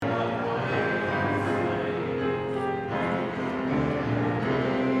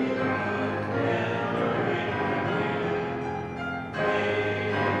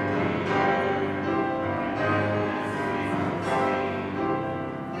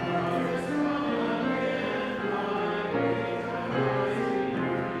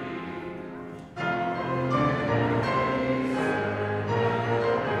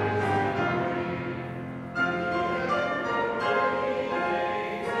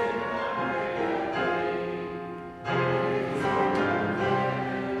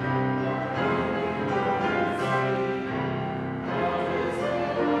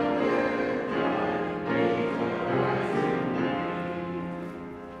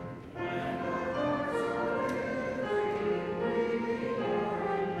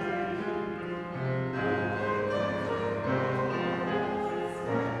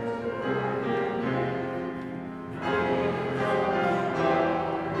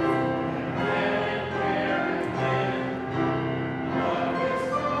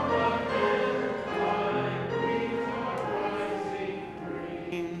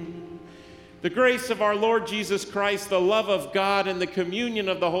The grace of our Lord Jesus Christ, the love of God, and the communion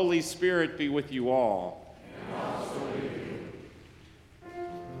of the Holy Spirit be with you all. And also with you.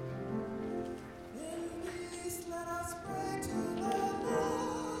 In peace, let us pray to the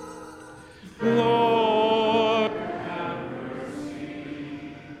Lord. Lord, Have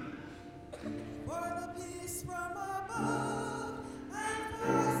mercy. For the peace from above and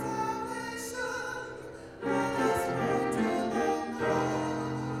for salvation, let us pray to the Lord.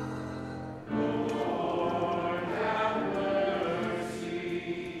 Lord, have mercy.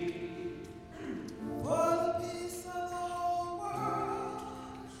 For the peace of the whole world,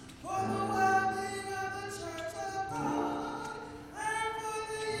 for the well-being of the Church of God, and for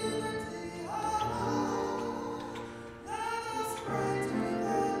the unity of all, let us pray to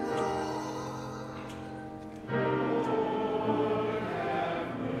the Lord. Lord, have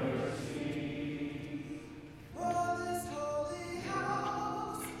mercy. For this holy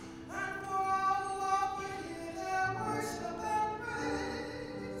house, and for all who offer here their worship and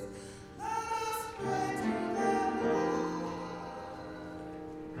praise, let us pray to the Lord.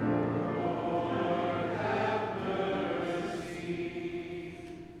 Lord, have mercy.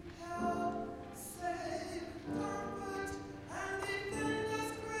 Help, save, comfort, and defend us,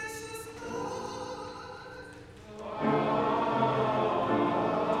 gracious Lord.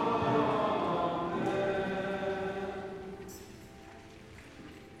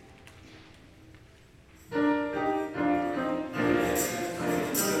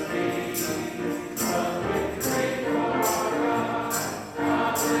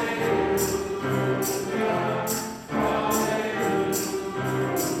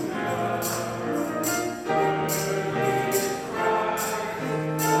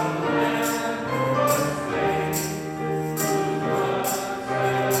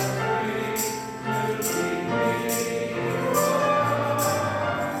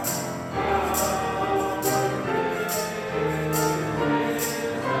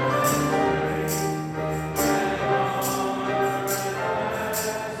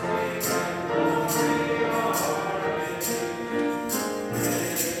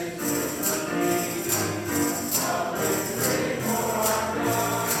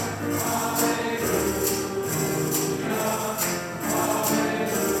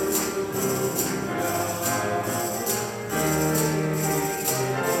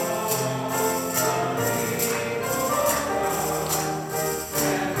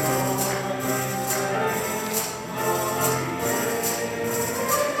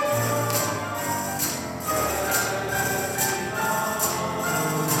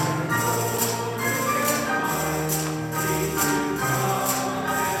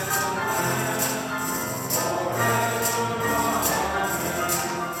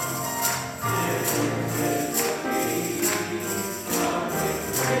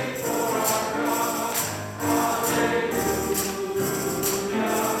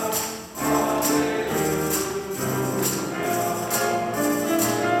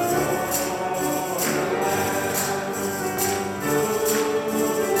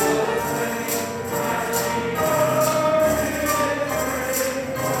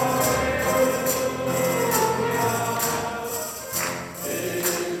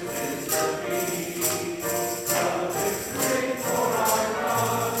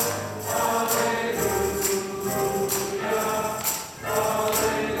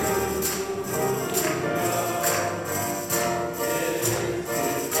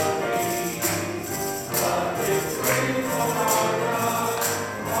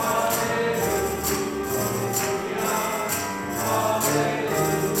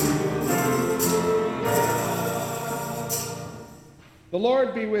 The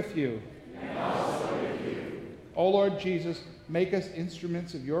Lord be with you. And also with you. O Lord Jesus, make us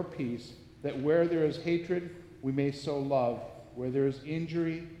instruments of your peace, that where there is hatred, we may sow love, where there is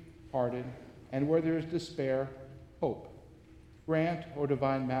injury, pardon, and where there is despair, hope. Grant, O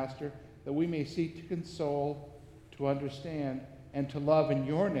divine Master, that we may seek to console, to understand, and to love in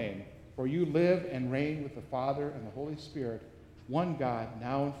your name, for you live and reign with the Father and the Holy Spirit, one God,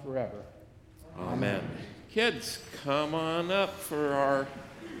 now and forever. amen. Kids, come on up for our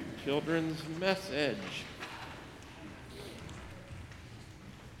children's message.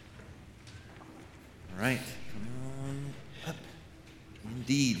 All right, come on up.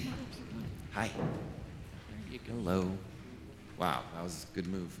 Indeed. Hi. There you go. Hello. Wow, that was a good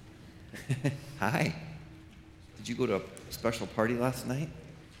move. Hi. Did you go to a special party last night?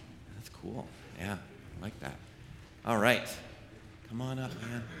 That's cool. Yeah, I like that. All right. Come on up,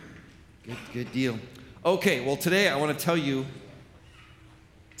 man. Good deal. Okay, well, today I want to tell you,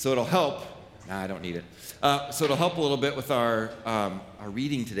 so it'll help Nah, I don't need it. So it'll help a little bit with our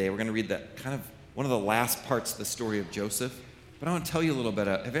reading today. We're going to read that kind of one of the last parts of the story of Joseph. But I want to tell you a little bit.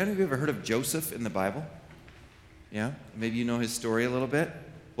 Have any of you ever heard of Joseph in the Bible? Yeah? Maybe you know his story a little bit?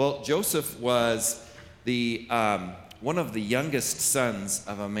 Well, Joseph was the one of the youngest sons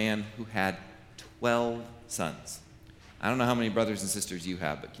of a man who had 12 sons. I don't know how many brothers and sisters you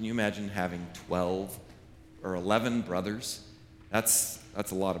have, but can you imagine having 12 or 11 brothers? That's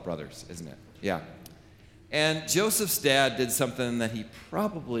a lot of brothers, isn't it? Yeah. And Joseph's dad did something that he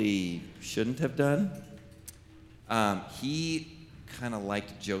probably shouldn't have done. He kind of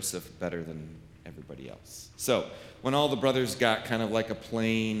liked Joseph better than everybody else. So when all the brothers got kind of like a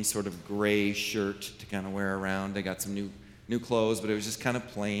plain sort of gray shirt to kind of wear around, they got some new clothes, but it was just kind of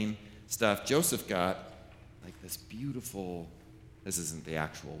plain stuff. Joseph got like this beautiful, this isn't the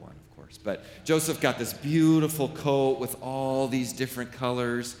actual one, of course, but Joseph got this beautiful coat with all these different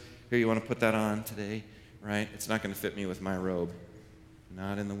colors. Here, you want to put that on today, right? It's not going to fit me with my robe.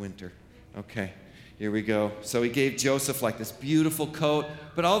 Not in the winter. Okay, here we go. So he gave Joseph like this beautiful coat,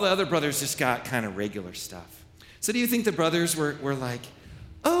 but all the other brothers just got kind of regular stuff. So do you think the brothers were like,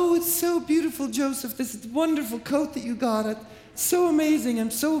 oh, it's so beautiful, Joseph, this wonderful coat that you got. It's so amazing. I'm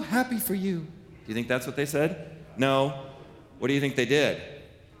so happy for you. Do you think that's what they said? No. What do you think they did?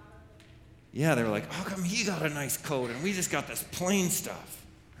 Yeah, they were like, how come he got a nice coat and we just got this plain stuff,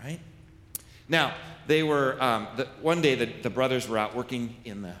 right? Now, they were, one day the brothers were out working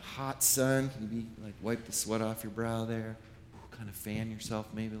in the hot sun. Can you like wipe the sweat off your brow there? Kind of fan yourself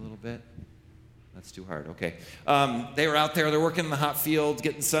maybe a little bit? That's too hard, okay. They were out there, they're working in the hot fields,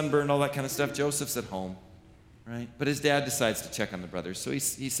 getting sunburned, all that kind of stuff. Joseph's at home, right? But his dad decides to check on the brothers, so he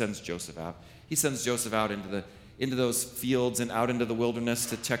sends Joseph out. He sends Joseph out into those fields and out into the wilderness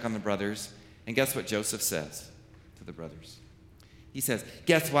to check on the brothers. And guess what Joseph says to the brothers? He says,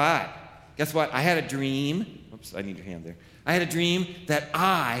 guess what? Guess what? I had a dream. Oops, I need your hand there. I had a dream that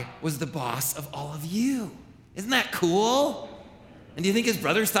I was the boss of all of you. Isn't that cool? And do you think his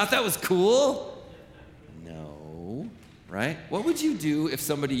brothers thought that was cool? No, right? What would you do if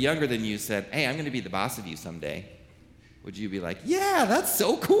somebody younger than you said, hey, I'm going to be the boss of you someday? Would you be like, yeah, that's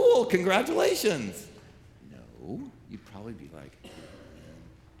so cool, congratulations? No, you'd probably be like,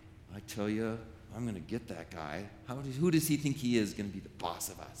 I tell you, I'm going to get that guy. Who does he think he is going to be the boss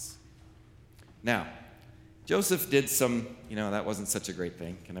of us? Now, Joseph did some, that wasn't such a great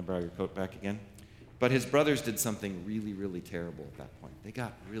thing. Can I borrow your coat back again? But his brothers did something really, really terrible at that point. They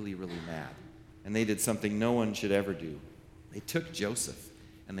got really, really mad. And they did something no one should ever do. They took Joseph,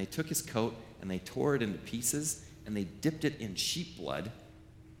 and they took his coat, and they tore it into pieces, and they dipped it in sheep blood,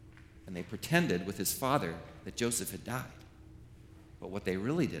 and they pretended with his father that Joseph had died. But what they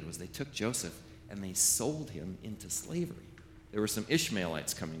really did was they took Joseph, and they sold him into slavery. There were some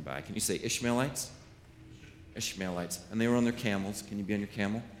Ishmaelites coming by. Can you say Ishmaelites? Ishmaelites. And they were on their camels. Can you be on your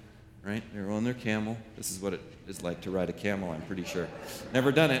camel? Right? They were on their camel. This is what it is like to ride a camel, I'm pretty sure.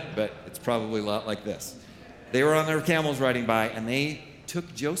 Never done it, but it's probably a lot like this. They were on their camels riding by, and they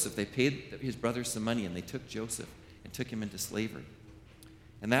took Joseph. They paid his brothers some money, and they took Joseph and took him into slavery.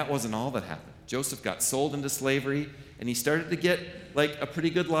 And that wasn't all that happened. Joseph got sold into slavery, and he started to get like a pretty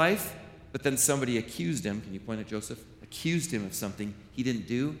good life, but then somebody accused him. Can you point at Joseph? Accused him of something he didn't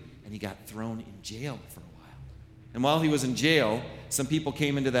do, and he got thrown in jail for a while. And while he was in jail, some people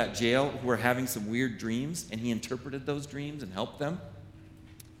came into that jail who were having some weird dreams, and he interpreted those dreams and helped them.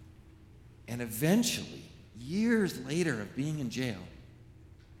 And eventually, years later of being in jail,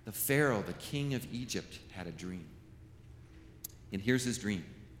 the Pharaoh, the king of Egypt, had a dream. And here's his dream.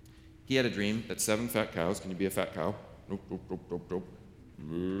 He had a dream that 7 fat cows, can you be a fat cow? Nope, nope, nope, nope,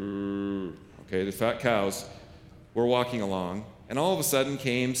 nope. Okay, the fat cows were walking along, and all of a sudden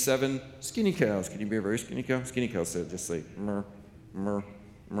came 7 skinny cows. Can you be a very skinny cow? Skinny cows said, just say, murr, murr,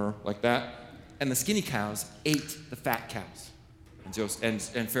 murr, like that. And the skinny cows ate the fat cows.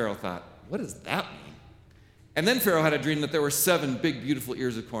 And Pharaoh thought, what does that mean? And then Pharaoh had a dream that there were 7 big, beautiful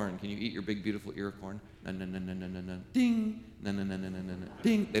ears of corn. Can you eat your big, beautiful ear of corn? No, no, no, no, no, no, no. Ding. No, no, no, no, no, no, no.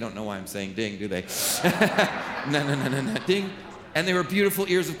 Ding. They don't know why I'm saying ding, do they? No, no, no, no, no. Ding. And they were beautiful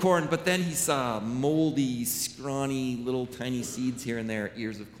ears of corn, but then he saw moldy, scrawny, little tiny seeds here and there,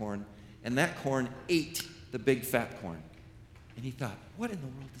 ears of corn. And that corn ate the big, fat corn. And he thought, what in the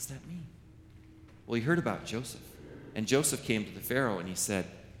world does that mean? Well, he heard about Joseph. And Joseph came to the Pharaoh and he said,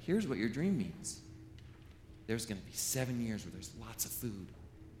 here's what your dream means. There's going to be 7 years where there's lots of food.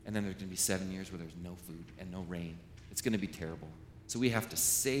 And then there's going to be 7 years where there's no food and no rain. It's going to be terrible. So we have to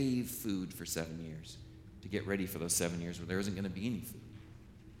save food for 7 years to get ready for those 7 years where there isn't going to be any food.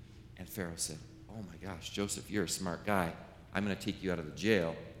 And Pharaoh said, oh my gosh, Joseph, you're a smart guy. I'm going to take you out of the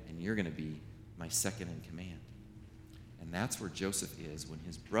jail, and you're going to be my second in command. And that's where Joseph is when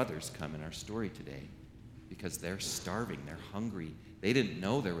his brothers come in our story today, because they're starving, they're hungry. They didn't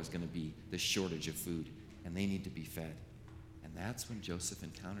know there was going to be this shortage of food, and they need to be fed. And that's when Joseph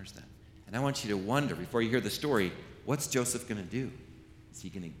encounters them. And I want you to wonder, before you hear the story, what's Joseph going to do? Is he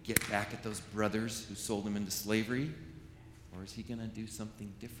going to get back at those brothers who sold him into slavery? Or is he going to do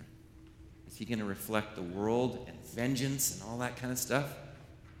something different? Is he going to reflect the world and vengeance and all that kind of stuff?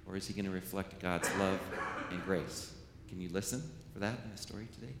 Or is he going to reflect God's love and grace? Can you listen for that in the story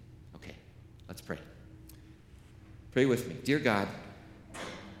today? Okay, let's pray. Pray with me. Dear God,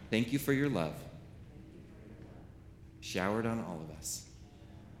 thank you for your love showered on all of us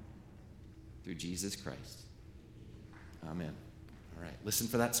through Jesus Christ. Amen. All right, listen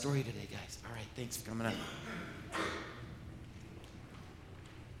for that story today, guys. All right, thanks for coming up.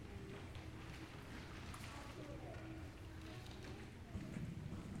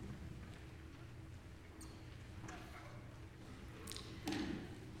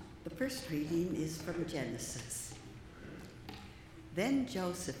 The first reading is from Genesis. Then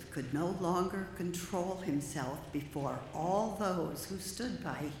Joseph could no longer control himself before all those who stood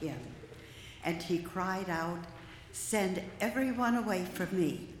by him, and he cried out, "Send everyone away from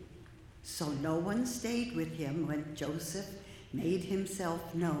me." So no one stayed with him when Joseph made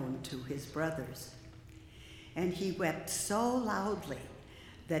himself known to his brothers. And he wept so loudly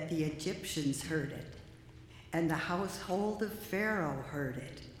that the Egyptians heard it, and the household of Pharaoh heard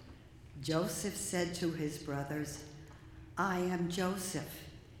it. Joseph said to his brothers, "I am Joseph.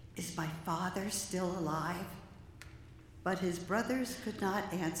 Is my father still alive?" But his brothers could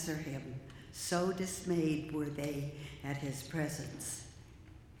not answer him, so dismayed were they at his presence.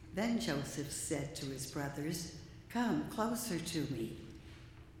 Then Joseph said to his brothers, "Come closer to me."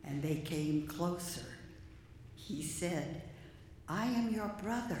 And they came closer. He said, "I am your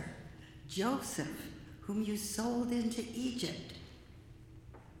brother, Joseph, whom you sold into Egypt.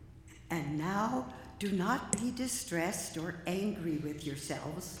 And now do not be distressed or angry with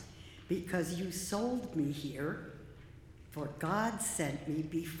yourselves because you sold me here, for God sent me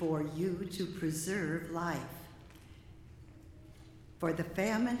before you to preserve life. For the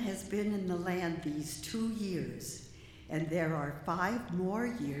famine has been in the land these 2 years, and there are 5 more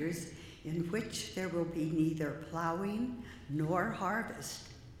years in which there will be neither plowing nor harvest.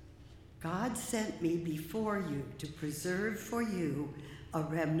 God sent me before you to preserve for you a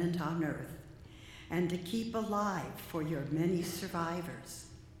remnant on earth, and to keep alive for your many survivors.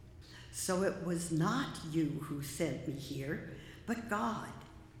 So it was not you who sent me here, but God.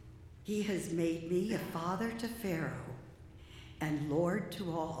 He has made me a father to Pharaoh and Lord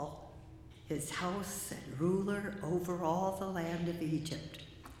to all, his house and ruler over all the land of Egypt.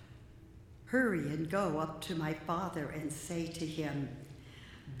 Hurry and go up to my father and say to him,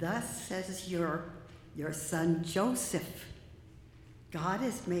 'Thus says your son Joseph, God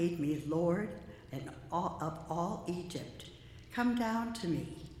has made me Lord of all Egypt. Come down to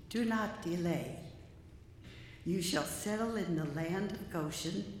me, do not delay. You shall settle in the land of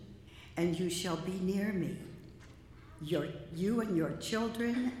Goshen, and you shall be near me. You and your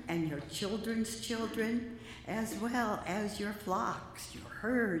children and your children's children, as well as your flocks, your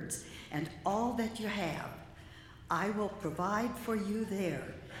herds, and all that you have. I will provide for you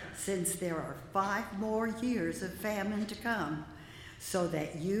there, since there are 5 more years of famine to come, so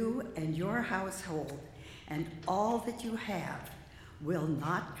that you and your household and all that you have will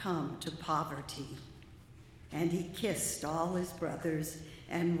not come to poverty.' And he kissed all his brothers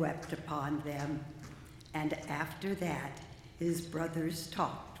and wept upon them. And after that, his brothers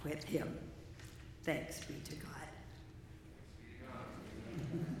talked with him." Thanks be to God.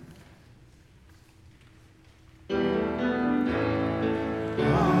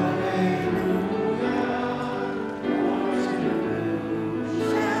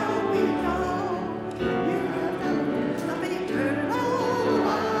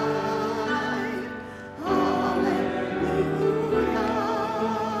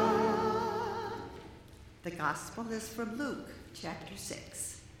 The Gospel is from Luke, chapter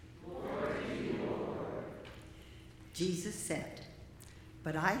 6. Jesus said,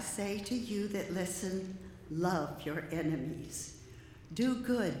 "But I say to you that listen, love your enemies. Do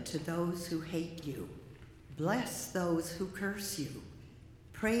good to those who hate you. Bless those who curse you.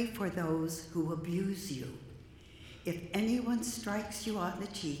 Pray for those who abuse you. If anyone strikes you on the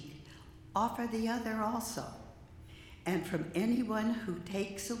cheek, offer the other also. And from anyone who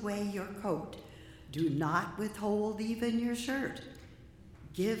takes away your coat, do not withhold even your shirt.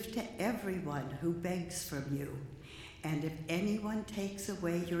 Give to everyone who begs from you. And if anyone takes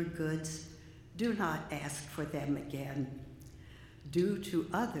away your goods, do not ask for them again. Do to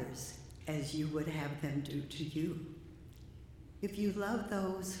others as you would have them do to you. If you love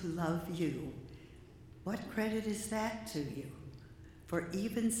those who love you, what credit is that to you? For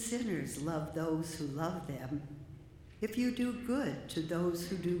even sinners love those who love them. If you do good to those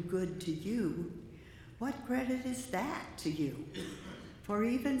who do good to you, what credit is that to you? For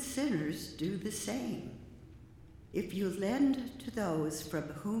even sinners do the same. If you lend to those from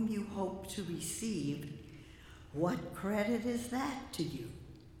whom you hope to receive, what credit is that to you?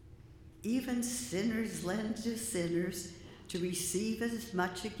 Even sinners lend to sinners to receive as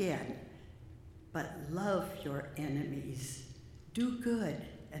much again. But love your enemies. Do good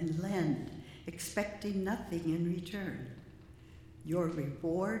and lend, expecting nothing in return. Your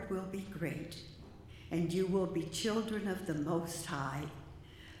reward will be great, and you will be children of the Most High,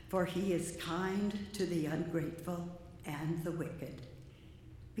 for he is kind to the ungrateful and the wicked.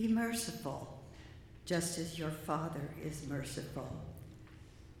 Be merciful, just as your Father is merciful.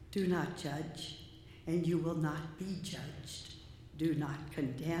 Do not judge, and you will not be judged. Do not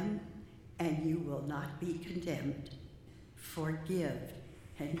condemn, and you will not be condemned. Forgive,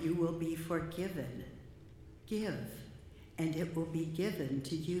 and you will be forgiven. Give, and it will be given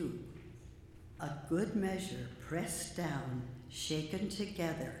to you. A good measure, pressed down, shaken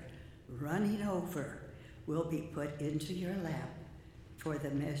together, running over, will be put into your lap, for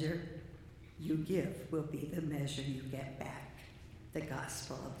the measure you give will be the measure you get back. The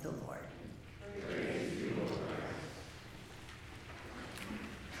gospel of the Lord. Praise you, Lord.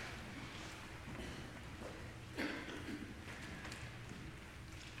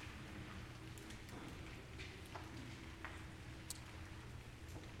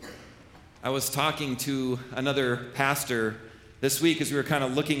 I was talking to another pastor this week as we were kind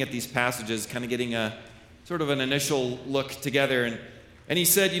of looking at these passages, kind of getting a sort of an initial look together. And he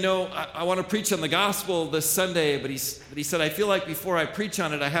said, I want to preach on the gospel this Sunday, but he said, I feel like before I preach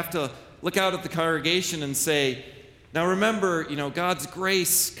on it, I have to look out at the congregation and say, now remember, God's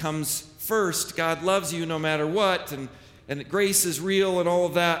grace comes first. God loves you no matter what, and grace is real and all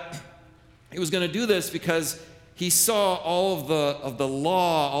of that. He was going to do this because he saw all of the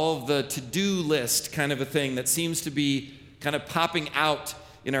law, all of the to-do list kind of a thing that seems to be kind of popping out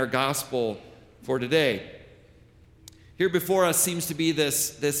in our gospel for today. Here before us seems to be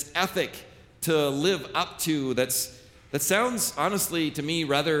this ethic to live up to that sounds, honestly, to me,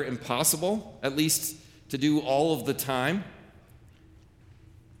 rather impossible, at least to do all of the time.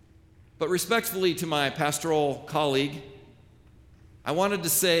 But respectfully to my pastoral colleague, I wanted to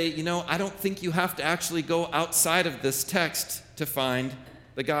say, I don't think you have to actually go outside of this text to find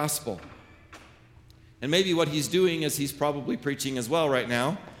the gospel. And maybe what he's doing is he's probably preaching as well right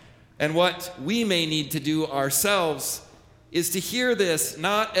now. And what we may need to do ourselves is to hear this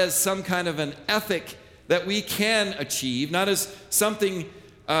not as some kind of an ethic that we can achieve, not as something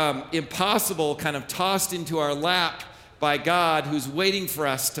impossible kind of tossed into our lap by God who's waiting for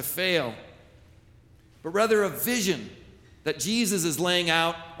us to fail, but rather a vision that Jesus is laying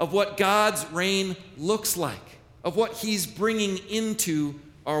out of what God's reign looks like, of what he's bringing into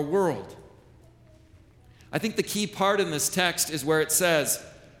our world. I think the key part in this text is where it says,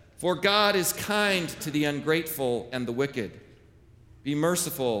 "For God is kind to the ungrateful and the wicked. Be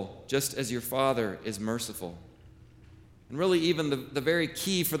merciful, just as your Father is merciful." And really even the very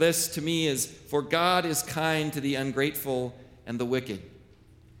key for this to me is, for God is kind to the ungrateful and the wicked.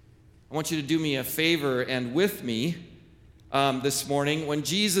 I want you to do me a favor and with me this morning, when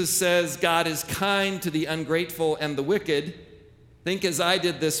Jesus says God is kind to the ungrateful and the wicked, think as I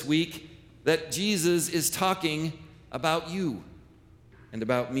did this week, that Jesus is talking about you and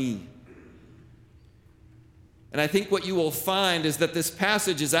about me. And I think what you will find is that this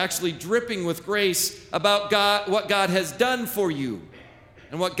passage is actually dripping with grace about God, what God has done for you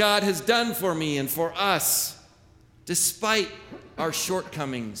and what God has done for me and for us, despite our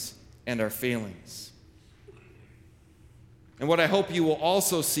shortcomings and our failings. And what I hope you will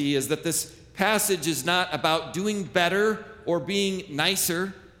also see is that this passage is not about doing better or being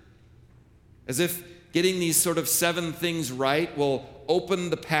nicer, as if getting these sort of 7 things right will open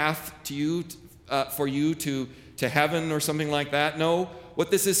the path to you, for you to heaven or something like that. No, what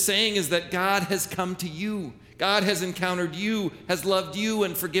this is saying is that God has come to you. God has encountered you, has loved you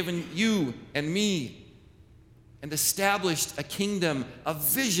and forgiven you and me, and established a kingdom, a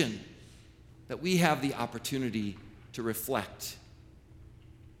vision that we have the opportunity to reflect.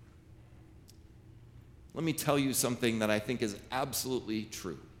 Let me tell you something that I think is absolutely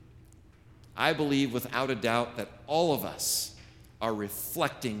true. I believe without a doubt that all of us are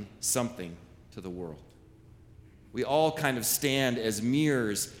reflecting something to the world. We all kind of stand as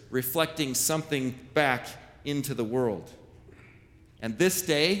mirrors reflecting something back into the world. And this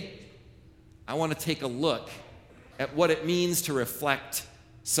day, I want to take a look at what it means to reflect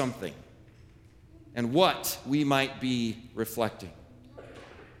something and what we might be reflecting.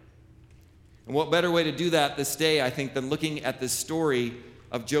 And what better way to do that this day, I think, than looking at this story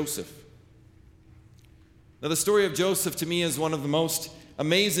of Joseph. Now, the story of Joseph to me is one of the most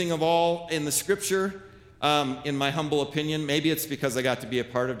amazing of all in the scripture, in my humble opinion. Maybe it's because I got to be a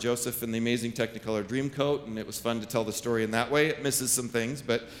part of Joseph in the Amazing Technicolor Dreamcoat, and it was fun to tell the story in that way. It misses some things,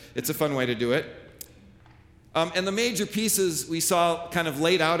 but it's a fun way to do it. And the major pieces we saw kind of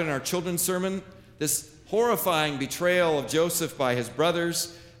laid out in our children's sermon, this horrifying betrayal of Joseph by his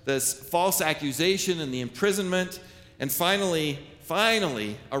brothers, this false accusation and the imprisonment, and finally,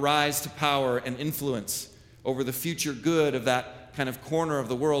 a rise to power and influence over the future good of that kind of corner of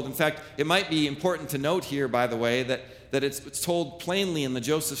the world. In fact, it might be important to note here, by the way, that it's told plainly in the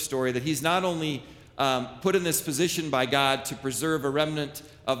Joseph story that he's not only put in this position by God to preserve a remnant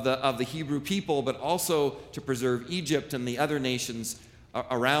of the Hebrew people, but also to preserve Egypt and the other nations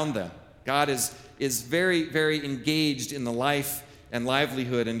around them. God is very, very engaged in the life and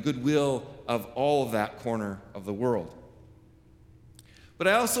livelihood and goodwill of all of that corner of the world. But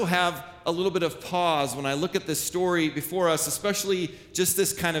I also have a little bit of pause when I look at this story before us, especially just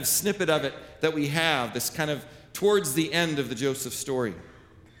this kind of snippet of it that we have, this kind of towards the end of the Joseph story.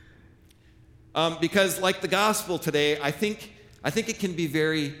 Because like the gospel today, I think it can be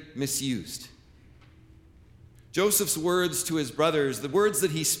very misused. Joseph's words to his brothers, the words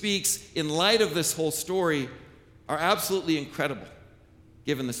that he speaks in light of this whole story, are absolutely incredible,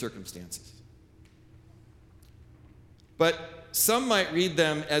 given the circumstances. But some might read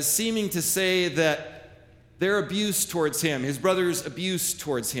them as seeming to say that their abuse towards him, his brother's abuse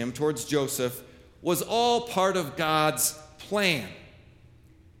towards him, towards Joseph, was all part of God's plan.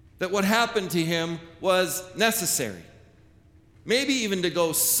 That what happened to him was necessary. Maybe even to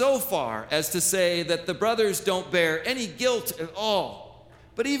go so far as to say that the brothers don't bear any guilt at all,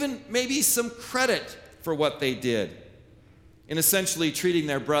 but even maybe some credit for what they did, in essentially treating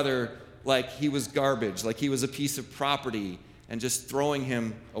their brother like he was garbage, like he was a piece of property, and just throwing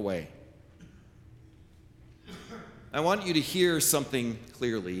him away. I want you to hear something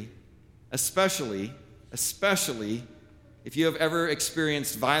clearly, especially if you have ever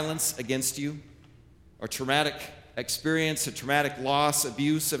experienced violence against you, or traumatic experience, a traumatic loss,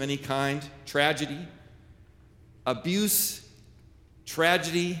 abuse of any kind, tragedy. Abuse,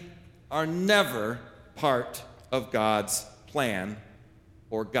 tragedy are never part of God's plan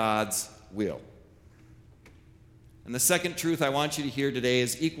or God's will. And the second truth I want you to hear today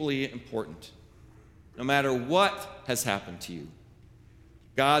is equally important. No matter what has happened to you,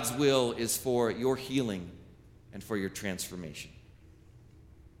 God's will is for your healing and for your transformation.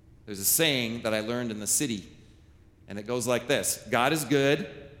 There's a saying that I learned in the city, and it goes like this: God is good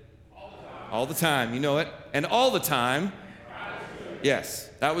all the time. You know it. And all the time, yes,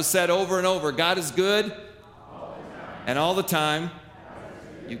 that was said over and over. God is good and all the time.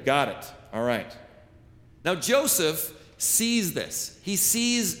 You got it. All right. Now, Joseph sees this. He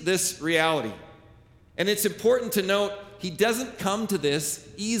sees this reality. And it's important to note, he doesn't come to this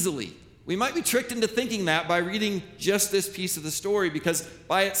easily. We might be tricked into thinking that by reading just this piece of the story, because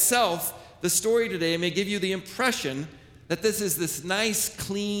by itself, the story today may give you the impression that this is this nice,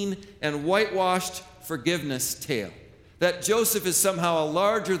 clean, and whitewashed forgiveness tale. That Joseph is somehow a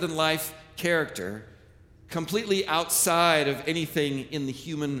larger-than-life character, completely outside of anything in the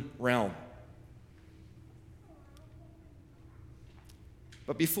human realm.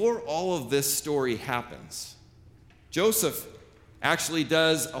 But before all of this story happens, Joseph actually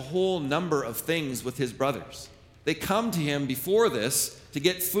does a whole number of things with his brothers. They come to him before this to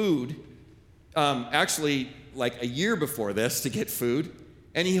get food, actually like a year before this to get food,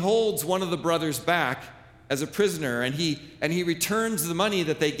 and he holds one of the brothers back as a prisoner, and he returns the money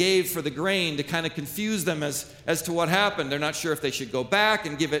that they gave for the grain to kind of confuse them as to what happened. They're not sure if they should go back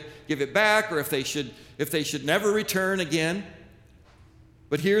and give it back, or if they should never return again.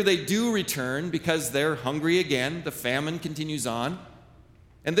 But here they do return because they're hungry again. The famine continues on.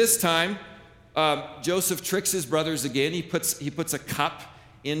 And this time, Joseph tricks his brothers again. He puts a cup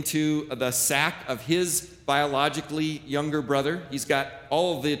into the sack of his biologically younger brother. He's got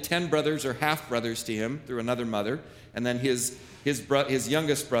all of the 10 brothers are half-brothers to him through another mother. And then his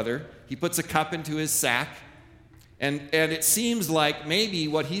youngest brother, he puts a cup into his sack. And it seems like maybe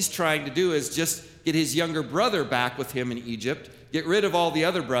what he's trying to do is just get his younger brother back with him in Egypt, get rid of all the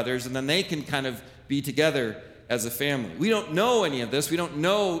other brothers, and then they can kind of be together as a family. We don't know any of this. We don't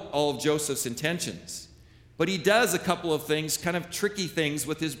know all of Joseph's intentions. But he does a couple of things, kind of tricky things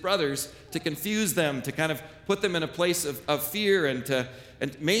with his brothers to confuse them, to kind of put them in a place of fear,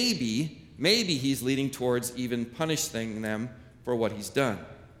 and maybe maybe he's leading towards even punishing them for what he's done.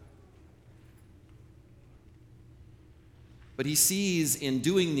 But he sees in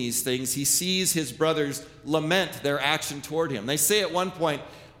doing these things, he sees his brothers lament their action toward him. They say at one point,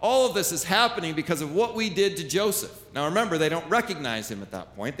 all of this is happening because of what we did to Joseph. Now remember, they don't recognize him at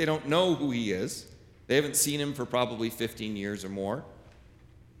that point. They don't know who he is. They haven't seen him for probably 15 years or more.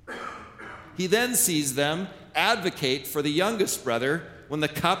 He then sees them advocate for the youngest brother when the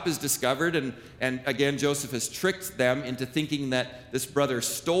cup is discovered, and again, Joseph has tricked them into thinking that this brother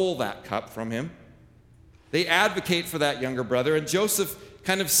stole that cup from him. They advocate for that younger brother, and Joseph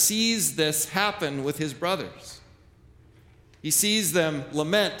kind of sees this happen with his brothers. He sees them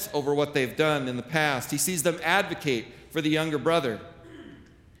lament over what they've done in the past. He sees them advocate for the younger brother.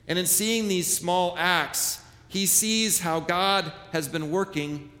 And in seeing these small acts, he sees how God has been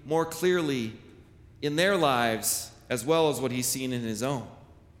working more clearly in their lives as well as what he's seen in his own.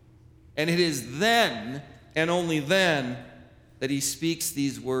 And it is then, and only then, that he speaks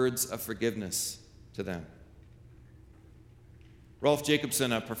these words of forgiveness to them. Rolf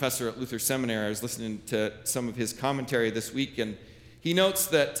Jacobson, a professor at Luther Seminary, I was listening to some of his commentary this week, and he notes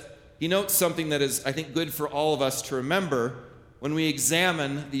something that is, I think, good for all of us to remember when we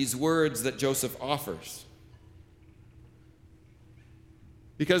examine these words that Joseph offers.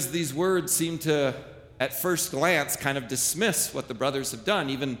 Because these words seem to, at first glance, kind of dismiss what the brothers have done,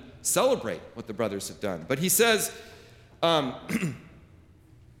 even celebrate what the brothers have done. But he says, I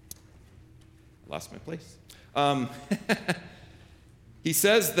lost my place. He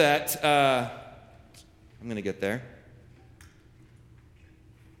says that, I'm going to get there.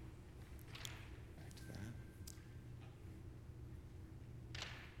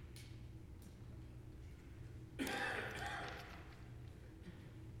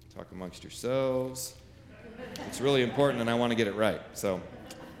 Talk amongst yourselves. It's really important, and I want to get it right. So,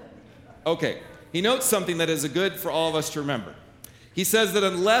 okay. He notes something that is good for all of us to remember. He says that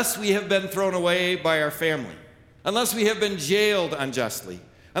unless we have been thrown away by our family, unless we have been jailed unjustly,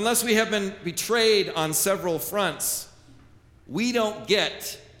 unless we have been betrayed on several fronts, we don't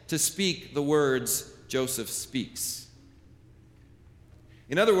get to speak the words Joseph speaks.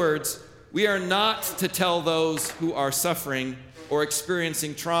 In other words, we are not to tell those who are suffering or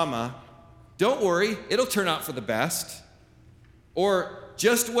experiencing trauma, don't worry, it'll turn out for the best. Or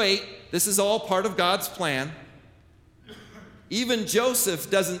just wait, this is all part of God's plan. Even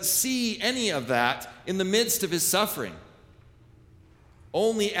Joseph doesn't see any of that in the midst of his suffering.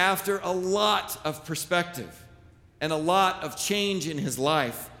 Only after a lot of perspective and a lot of change in his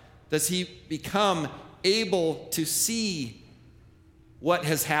life does he become able to see what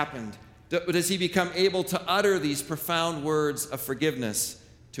has happened. Does he become able to utter these profound words of forgiveness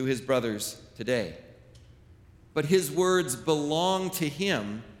to his brothers today? But his words belong to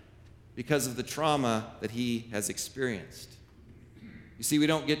him because of the trauma that he has experienced. You see, we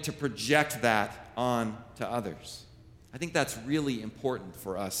don't get to project that on to others. I think that's really important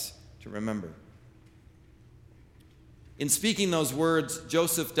for us to remember. In speaking those words,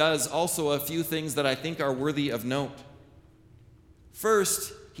 Joseph does also a few things that I think are worthy of note.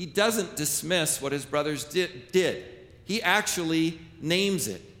 First, he doesn't dismiss what his brothers did. He actually names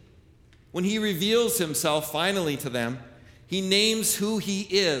it. When he reveals himself finally to them, he names who he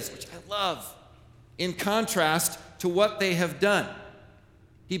is, which I love, in contrast to what they have done.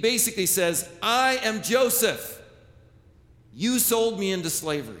 He basically says, I am Joseph. You sold me into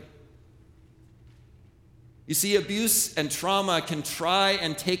slavery. You see, abuse and trauma can try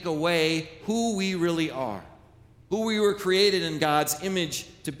and take away who we really are, who we were created in God's image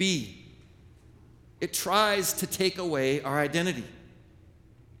to be. It tries to take away our identity.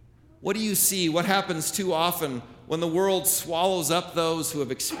 What do you see? What happens too often when the world swallows up those who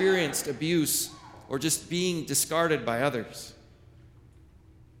have experienced abuse or just being discarded by others?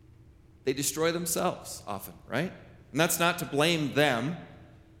 They destroy themselves often, right? And that's not to blame them,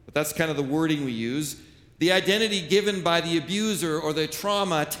 but that's kind of the wording we use. The identity given by the abuser or the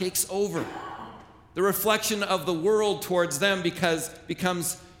trauma takes over. The reflection of the world towards them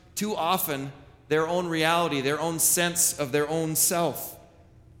becomes too often their own reality, their own sense of their own self.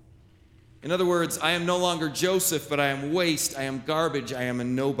 In other words, I am no longer Joseph, but I am waste, I am garbage, I am a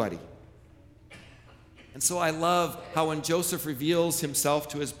nobody. And so I love how when Joseph reveals himself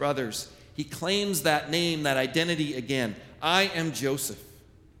to his brothers, he claims that name, that identity again. I am Joseph.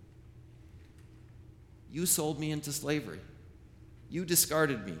 You sold me into slavery. You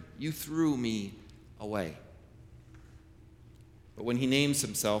discarded me. You threw me away. But when he names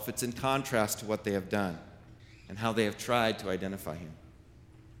himself, it's in contrast to what they have done and how they have tried to identify him.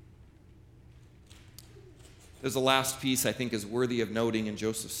 There's a last piece I think is worthy of noting in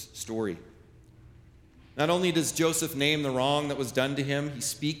Joseph's story. Not only does Joseph name the wrong that was done to him, he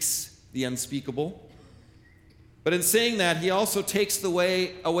speaks the unspeakable. But in saying that, he also takes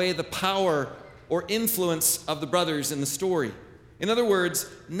away the power or influence of the brothers in the story. In other words,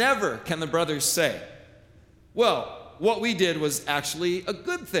 never can the brothers say, well, what we did was actually a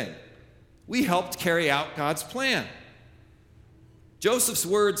good thing. We helped carry out God's plan. Joseph's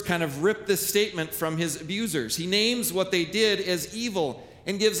words kind of rip this statement from his abusers. He names what they did as evil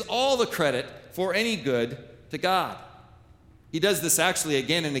and gives all the credit for any good to God. He does this actually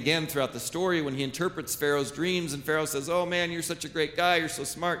again and again throughout the story when he interprets Pharaoh's dreams, and Pharaoh says, oh man, you're such a great guy, you're so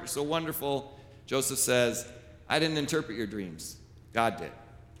smart, you're so wonderful. Joseph says, I didn't interpret your dreams. God did.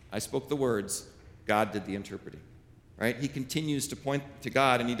 I spoke the words. God did the interpreting. Right? He continues to point to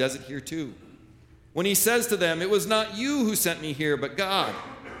God, and he does it here too. When he says to them, it was not you who sent me here, but God.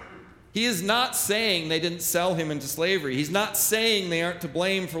 He is not saying they didn't sell him into slavery. He's not saying they aren't to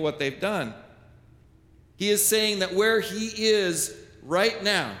blame for what they've done. He is saying that where he is right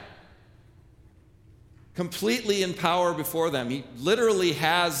now, completely in power before them, he literally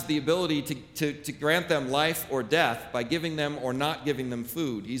has the ability to grant them life or death by giving them or not giving them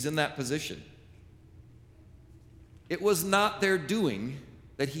food. He's in that position. It was not their doing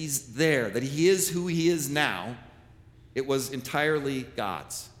that he's there, that he is who he is now. It was entirely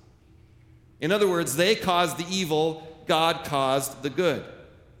God's. In other words, they caused the evil, God caused the good.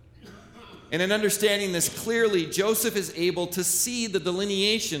 And in understanding this clearly, Joseph is able to see the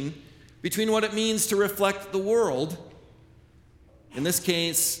delineation between what it means to reflect the world. In this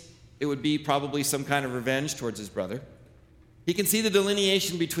case, it would be probably some kind of revenge towards his brother. He can see the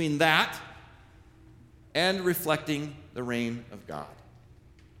delineation between that and reflecting the reign of God.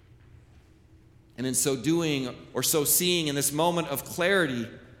 And in so doing, or so seeing in this moment of clarity,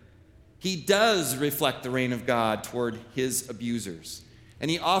 he does reflect the reign of God toward his abusers. And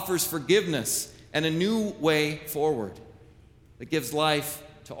he offers forgiveness and a new way forward that gives life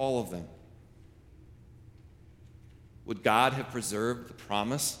to all of them. Would God have preserved the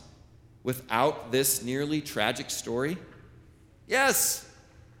promise without this nearly tragic story? Yes.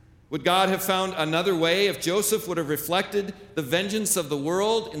 Would God have found another way if Joseph would have reflected the vengeance of the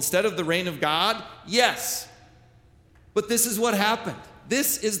world instead of the reign of God? Yes. But this is what happened.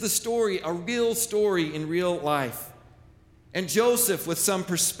 This is the story, a real story in real life. And Joseph, with some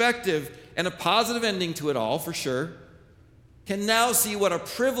perspective and a positive ending to it all, for sure, can now see what a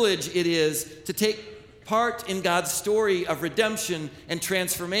privilege it is to take part in God's story of redemption and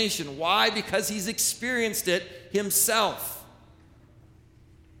transformation. Why? Because he's experienced it himself.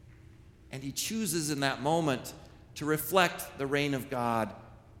 And he chooses in that moment to reflect the reign of God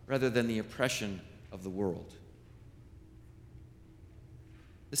rather than the oppression of the world.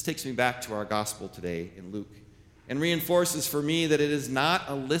 This takes me back to our gospel today in Luke and reinforces for me that it is not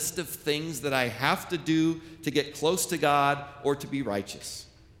a list of things that I have to do to get close to God or to be righteous.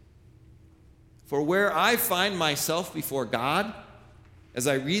 For where I find myself before God, as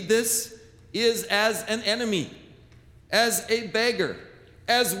I read this, is as an enemy, as a beggar,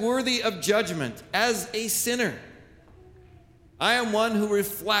 as worthy of judgment, as a sinner. I am one who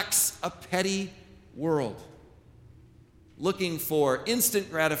reflects a petty world, looking for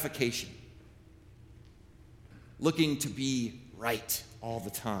instant gratification, looking to be right all the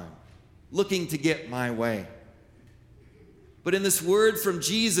time, looking to get my way. But in this word from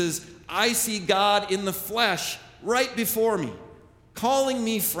Jesus, I see God in the flesh right before me, calling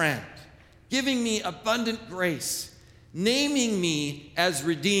me friend, giving me abundant grace, naming me as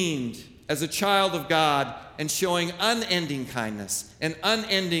redeemed, as a child of God, and showing unending kindness and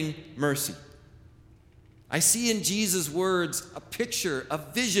unending mercy. I see in Jesus' words a picture, a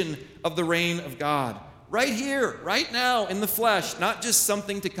vision of the reign of God. Right here, right now, in the flesh, not just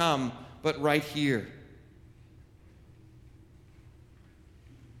something to come, but right here.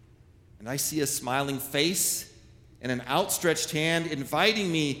 And I see a smiling face and an outstretched hand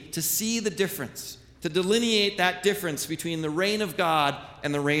inviting me to see the difference, to delineate that difference between the reign of God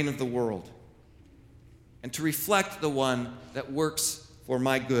and the reign of the world, and to reflect the one that works for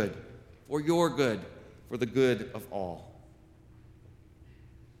my good, for your good, for the good of all.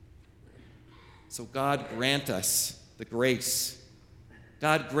 So God grant us the grace.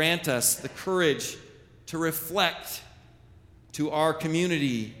 God grant us the courage to reflect to our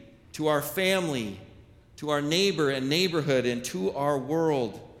community, to our family, to our neighbor and neighborhood, and to our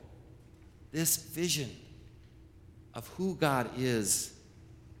world this vision of who God is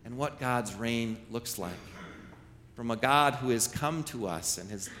and what God's reign looks like. From a God who has come to us and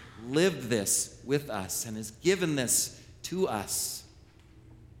has lived this with us and has given this to us,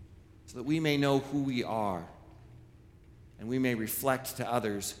 so that we may know who we are and we may reflect to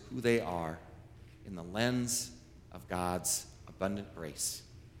others who they are in the lens of God's abundant grace.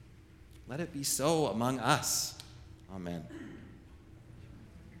 Let it be so among us. Amen.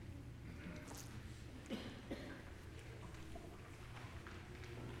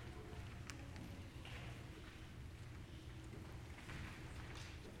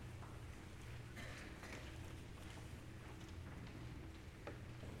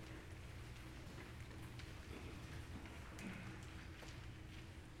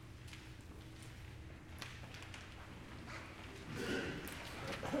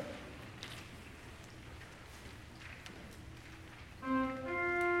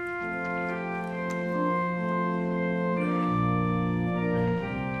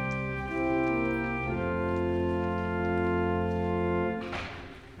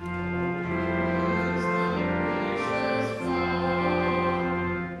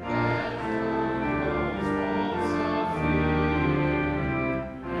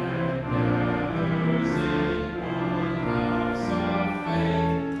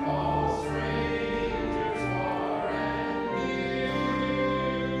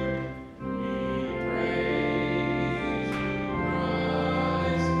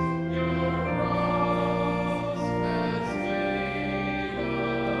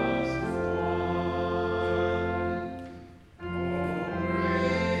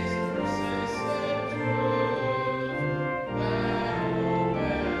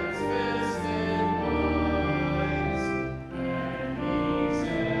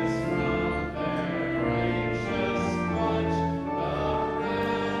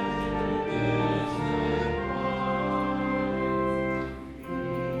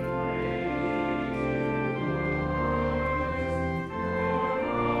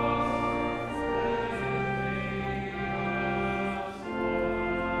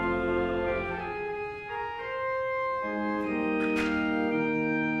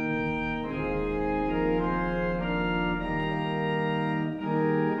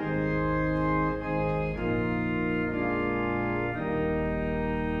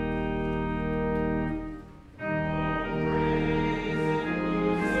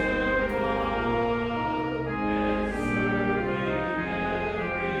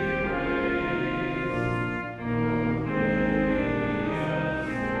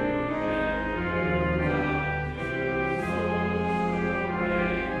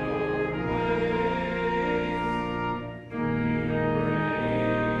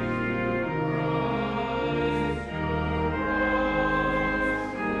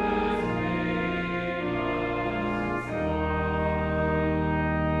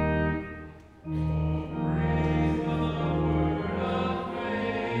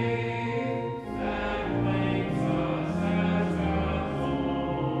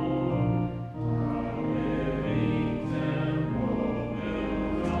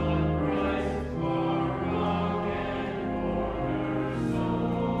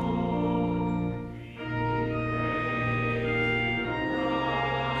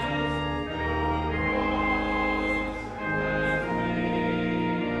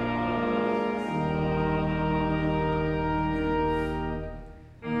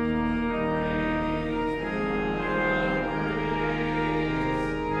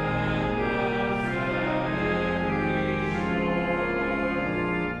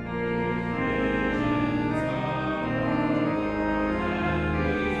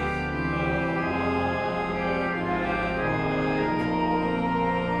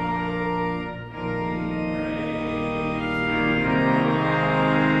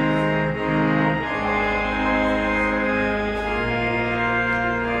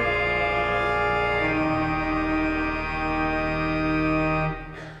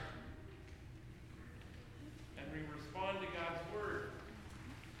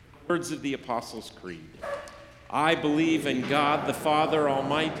 Words of the Apostles' Creed. I believe in God the Father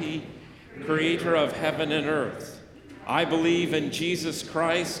Almighty, creator of heaven and earth. I believe in Jesus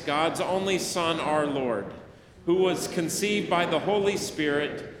Christ, God's only Son, our Lord, who was conceived by the Holy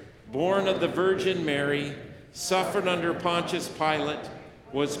Spirit, born of the Virgin Mary, suffered under Pontius Pilate,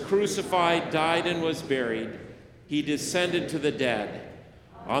 was crucified, died, and was buried. He descended to the dead.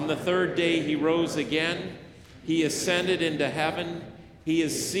 On the third day he rose again. He ascended into heaven. He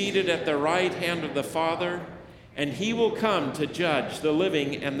is seated at the right hand of the Father, and he will come to judge the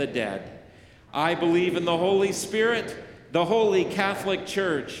living and the dead. I believe in the Holy Spirit, the Holy Catholic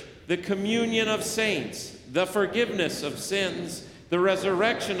Church, the communion of saints, the forgiveness of sins, the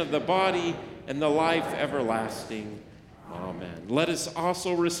resurrection of the body, and the life everlasting. Amen. Let us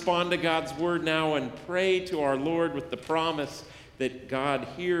also respond to God's word now and pray to our Lord with the promise that God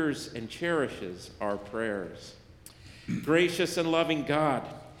hears and cherishes our prayers. Gracious and loving God,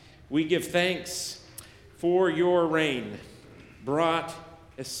 We give thanks for your reign, brought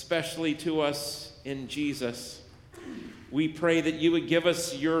especially to us in Jesus. We pray that you would give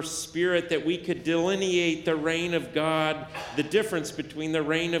us your Spirit, that we could delineate the reign of God, the difference between the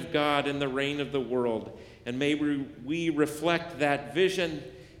reign of God and the reign of the world. And may we reflect that vision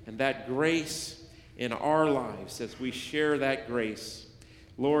and that grace in our lives as we share that grace.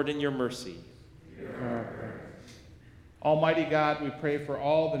 Lord, in your mercy. Almighty God, we pray for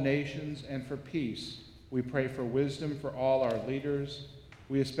all the nations and for peace. We pray for wisdom for all our leaders.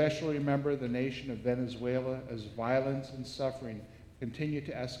 We especially remember the nation of Venezuela as violence and suffering continue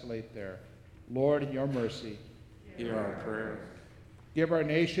to escalate there. Lord, in your mercy, hear our prayer. Give our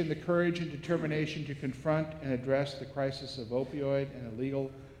nation the courage and determination to confront and address the crisis of opioid and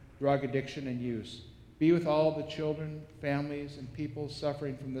illegal drug addiction and use. Be with all the children, families, and people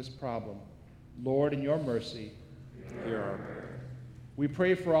suffering from this problem. Lord, in your mercy, hear our prayer. We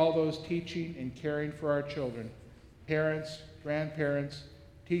pray for all those teaching and caring for our children, parents, grandparents,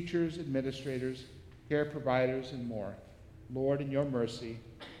 teachers, administrators, care providers, and more. Lord, in your mercy.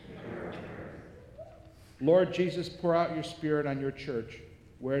 Lord Jesus, pour out your Spirit on your church.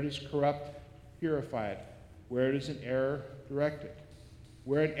 Where it is corrupt, purify it. Where it is in error, direct it.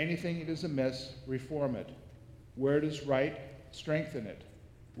 Where in anything it is amiss, reform it. Where it is right, strengthen it.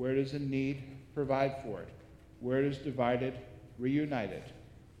 Where it is in need, provide for it. Where it is divided, reunite it.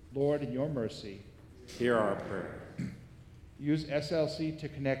 Lord, in your mercy. Hear our prayer. Use SLC to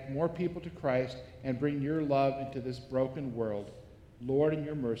connect more people to Christ and bring your love into this broken world. Lord, in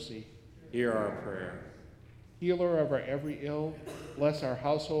your mercy. Hear our prayer. Healer of our every ill, bless our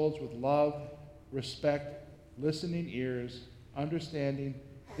households with love, respect, listening ears, understanding,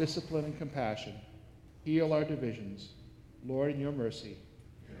 discipline, and compassion. Heal our divisions. Lord, in your mercy.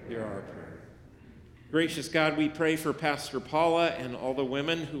 Hear our prayer. Gracious God, we pray for Pastor Paula and all the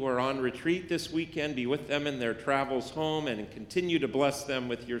women who are on retreat this weekend. Be with them in their travels home and continue to bless them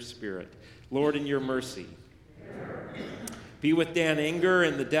with your Spirit. Lord, in your mercy. Be with Dan Inger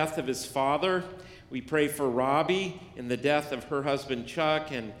in the death of his father. We pray for Robbie in the death of her husband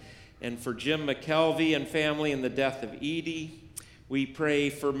Chuck, and for Jim McKelvey and family in the death of Edie. We pray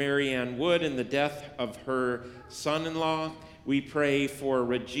for Marianne Wood in the death of her son-in-law. We pray for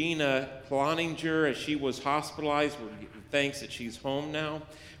Regina Cloninger as she was hospitalized. We're giving thanks that she's home now.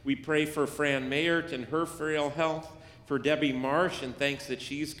 We pray for Fran Mayert and her frail health. For Debbie Marsh, and thanks that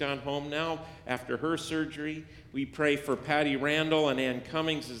she's gone home now after her surgery. We pray for Patty Randall and Ann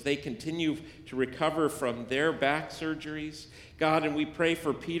Cummings as they continue to recover from their back surgeries. God, and we pray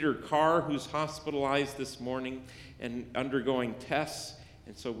for Peter Carr, who's hospitalized this morning and undergoing tests.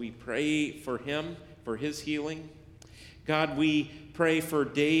 And so we pray for him, for his healing. God, we pray for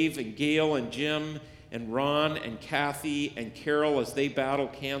Dave and Gail and Jim and Ron and Kathy and Carol as they battle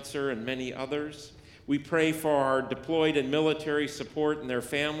cancer and many others. We pray for our deployed and military support and their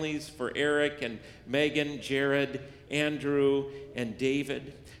families, for Eric and Megan, Jared, Andrew, and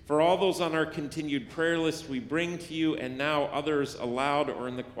David. For all those on our continued prayer list, we bring to you, and now others aloud or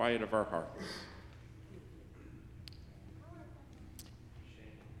in the quiet of our hearts.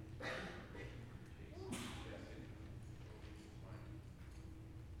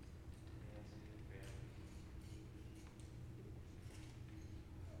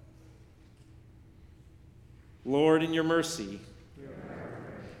 Lord, in your mercy,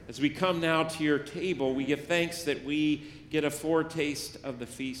 as we come now to your table, we give thanks that we get a foretaste of the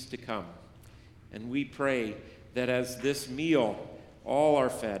feast to come. And we pray that as this meal, all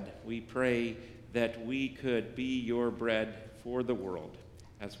are fed, we pray that we could be your bread for the world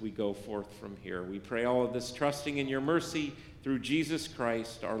as we go forth from here. We pray all of this trusting in your mercy through Jesus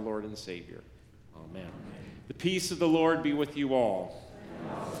Christ, our Lord and Savior. Amen. The peace of the Lord be with you all.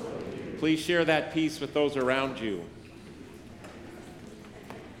 Please share that peace with those around you.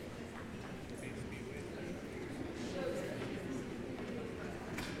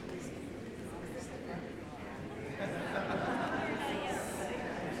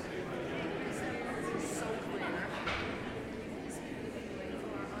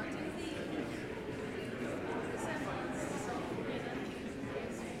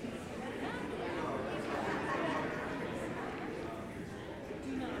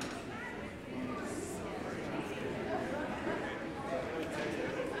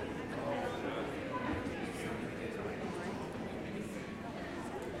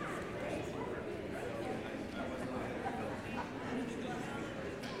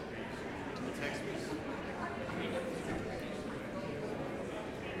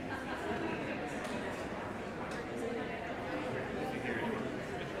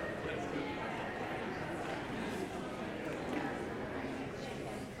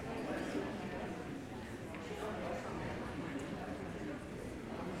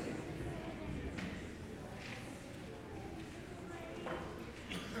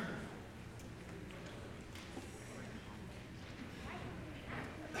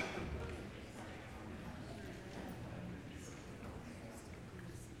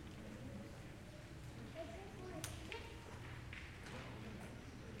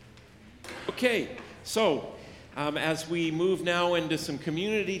 Okay, so as we move now into some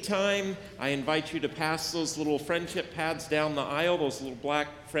community time, I invite you to pass those little friendship pads down the aisle, those little black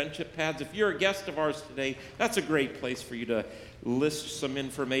friendship pads. If you're a guest of ours today, that's a great place for you to list some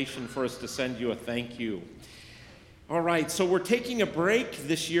information for us to send you a thank you. All right, so we're taking a break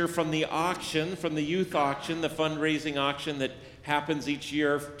this year from the auction, from the youth auction, the fundraising auction that happens each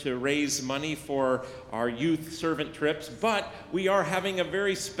year to raise money for our youth servant trips, but we are having a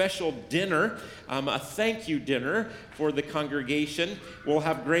very special dinner, a thank you dinner for the congregation. We'll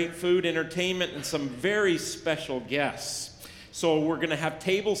have great food, entertainment, and some very special guests. So we're going to have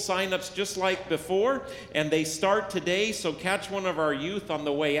table sign-ups just like before, and they start today, so catch one of our youth on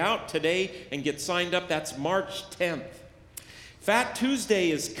the way out today and get signed up. That's March 10th. Fat Tuesday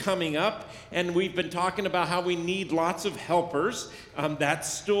is coming up, and we've been talking about how we need lots of helpers.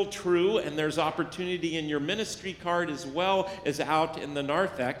 That's still true, and there's opportunity in your ministry card as well as out in the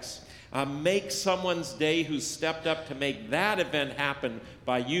narthex. Make someone's day who's stepped up to make that event happen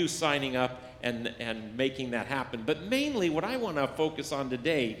by you signing up and making that happen. But mainly what I want to focus on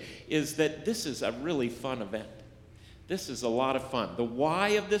today is that this is a really fun event. This is a lot of fun. The why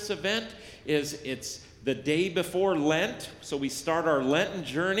of this event is it's the day before Lent, so we start our Lenten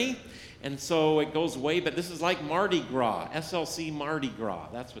journey, and so it goes way, but this is like Mardi Gras, SLC Mardi Gras,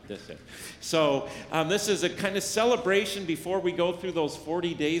 that's what this is. So this is a kind of celebration before we go through those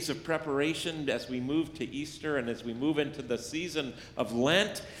 40 days of preparation as we move to Easter and as we move into the season of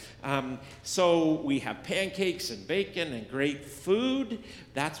Lent. So we have pancakes and bacon and great food.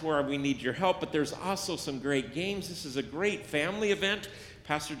 That's where we need your help, but there's also some great games. This is a great family event.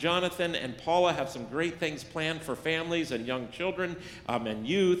 Pastor Jonathan and Paula have some great things planned for families and young children and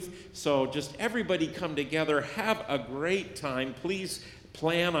youth. So just everybody come together, have a great time. Please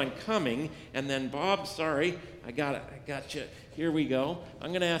plan on coming. And then Bob, sorry, I got you. Here we go.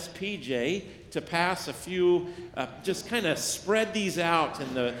 I'm going to ask PJ to pass a few, just kind of spread these out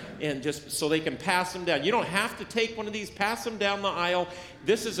and just so they can pass them down. You don't have to take one of these, pass them down the aisle.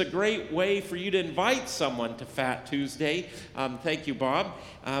 This is a great way for you to invite someone to Fat Tuesday. Thank you, Bob.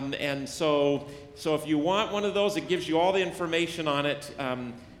 And so if you want one of those, it gives you all the information on it.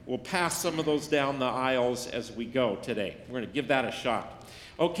 We'll pass some of those down the aisles as we go today. We're going to give that a shot.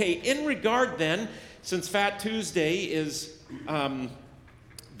 Okay, in regard then, since Fat Tuesday is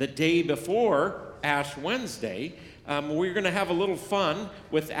the day before Ash Wednesday, we're going to have a little fun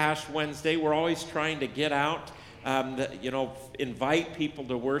with Ash Wednesday. We're always trying to get out, invite people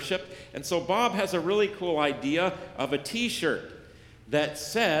to worship. And so Bob has a really cool idea of a T-shirt that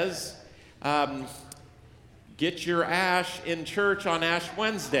says, "Get your ash in church on Ash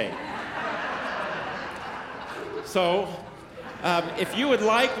Wednesday." So if you would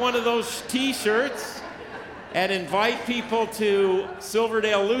like one of those T-shirts and invite people to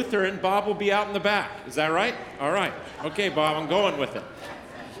Silverdale Lutheran, Bob will be out in the back. Is that right? All right. Okay, Bob, I'm going with it.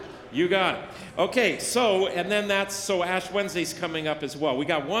 You got it. Okay, so Ash Wednesday's coming up as well. We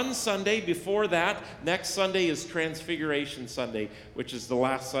got one Sunday before that. Next Sunday is Transfiguration Sunday, which is the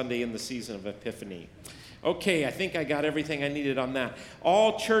last Sunday in the season of Epiphany. Okay, I think I got everything I needed on that.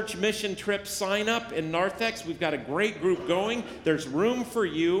 All church mission trips sign up in narthex. We've got a great group going. There's room for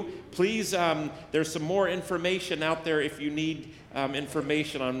you. Please, there's some more information out there if you need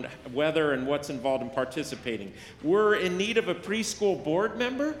information on whether and what's involved in participating. We're in need of a preschool board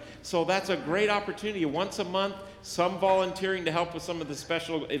member, so that's a great opportunity. Once a month, some volunteering to help with some of the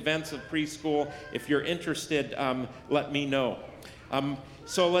special events of preschool. If you're interested, let me know.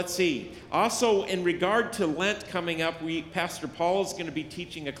 So let's see. Also, in regard to Lent coming up, Pastor Paul is going to be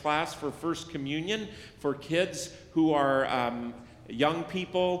teaching a class for First Communion for kids who are young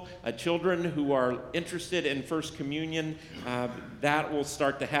people, children who are interested in First Communion. That will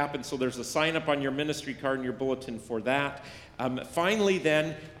start to happen. So there's a sign up on your ministry card in your bulletin for that. Finally,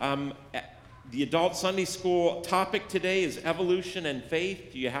 then, the adult Sunday school topic today is evolution and faith.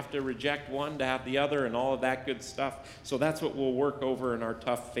 Do you have to reject one to have the other and all of that good stuff? So that's what we'll work over in our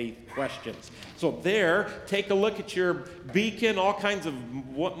tough faith questions. So take a look at your beacon, all kinds of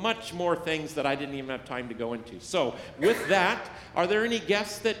much more things that I didn't even have time to go into. So with that, are there any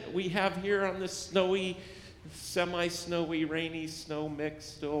guests that we have here on this snowy, semi-snowy, rainy snow mix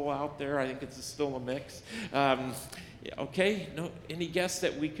still out there? I think it's still a mix. Okay, no, any guests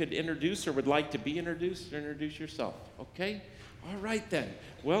that we could introduce or would like to be introduced? Introduce yourself. Okay, all right then.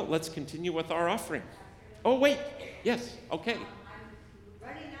 Well, let's continue with our offering. Oh, wait, yes, okay. I'm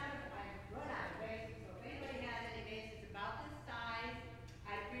running out of bases, so if anybody has any bases about this size,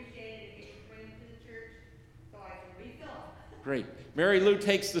 I'd appreciate it if you could bring them to the church so I can refill them. Great. Mary Lou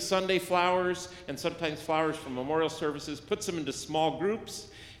takes the Sunday flowers and sometimes flowers from memorial services, puts them into small groups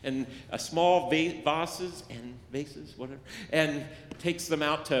and small vases, whatever, and takes them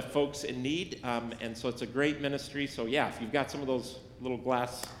out to folks in need. And so it's a great ministry. So yeah, if you've got some of those little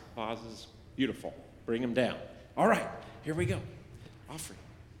glass vases, beautiful. Bring them down. All right, here we go. Offering.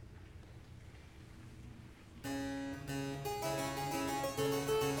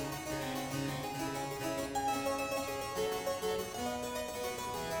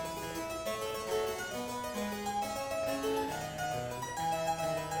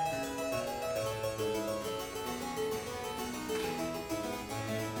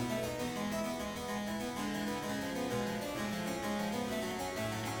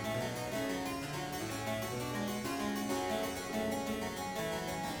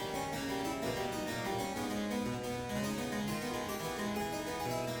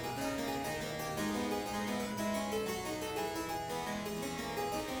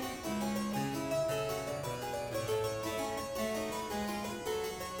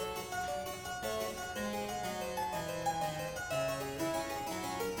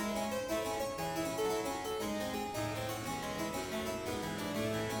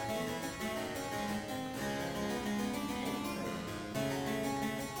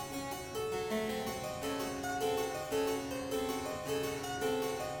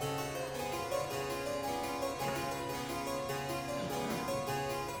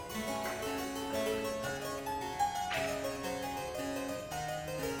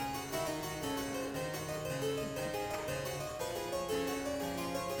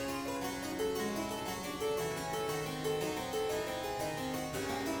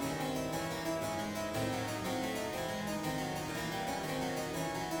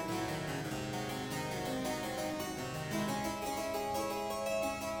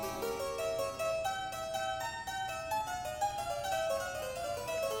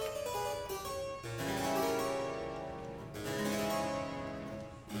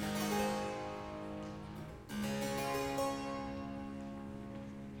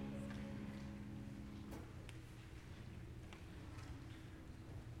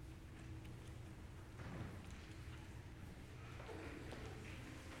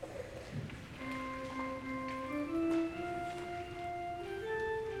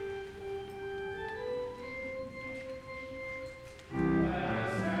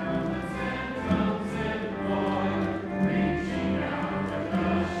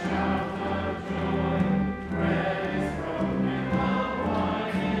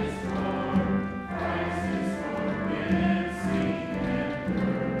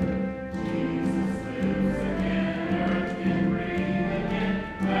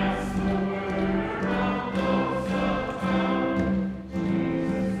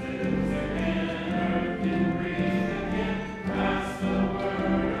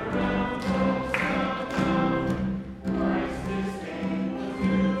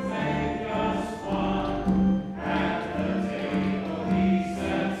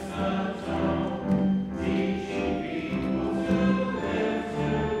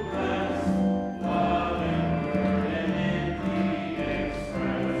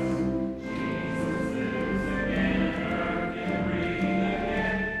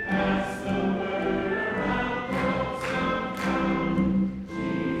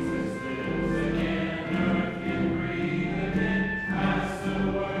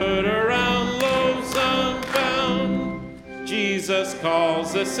 Jesus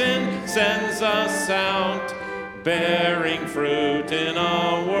calls us in, sends us out, bearing fruit in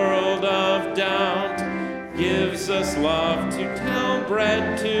a world of doubt. Gives us love to tell,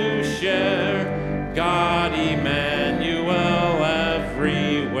 bread to share, God Emmanuel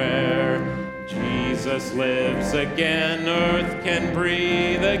everywhere. Jesus lives again, earth can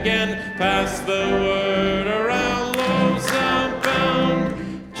breathe again, pass the word around, loaves abound.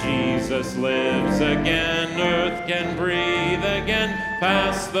 Jesus lives again, earth can breathe again,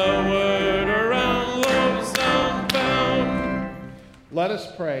 pass the word around, loaves abound. Let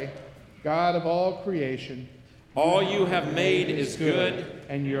us pray. God of all creation, all you have made is good,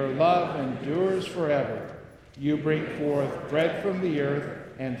 and your love endures forever. You bring forth bread from the earth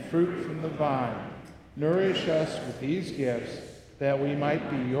and fruit from the vine. Nourish us with these gifts, that we might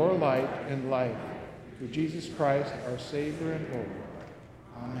be your light and life. Through Jesus Christ, our Savior and Lord.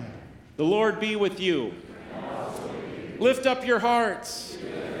 Amen. The Lord be with you. Lift up your hearts.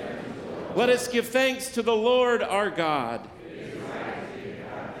 Let us give thanks to the Lord our God.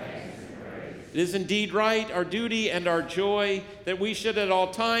 It is indeed right, our duty and our joy, that we should at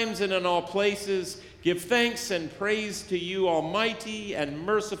all times and in all places give thanks and praise to you, Almighty and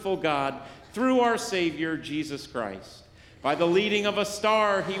merciful God, through our Savior, Jesus Christ. By the leading of a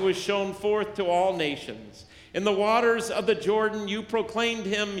star, he was shown forth to all nations. In the waters of the Jordan, you proclaimed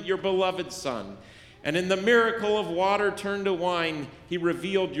him your beloved Son. And in the miracle of water turned to wine, he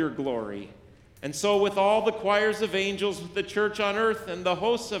revealed your glory. And so with all the choirs of angels, with the church on earth and the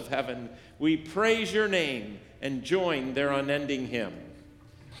hosts of heaven, we praise your name and join their unending hymn.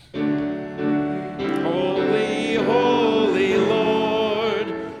 Holy, holy Lord,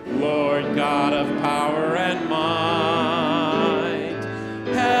 Lord God of power and might,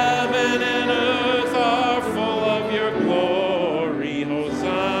 heaven and earth are full of your glory.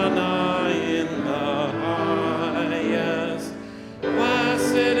 Hosanna in the highest.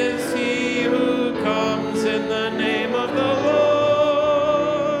 Blessed is he who comes in the name of the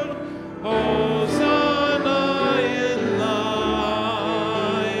Lord. Hosanna in the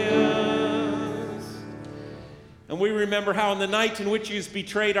highest. And we remember how in the night in which he was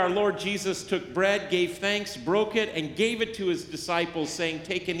betrayed, our Lord Jesus took bread, gave thanks, broke it, and gave it to his disciples, saying,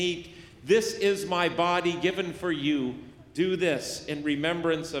 "Take and eat. This is my body given for you. Do this in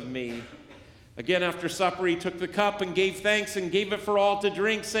remembrance of me." Again, after supper, he took the cup and gave thanks and gave it for all to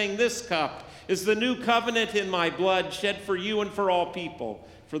drink, saying, "This cup is the new covenant in my blood, shed for you and for all people,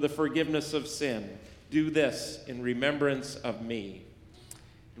 for the forgiveness of sin. Do this in remembrance of me."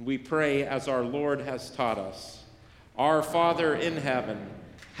 And we pray as our Lord has taught us. Our Father in heaven,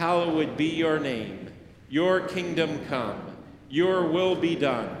 hallowed be your name. Your kingdom come. Your will be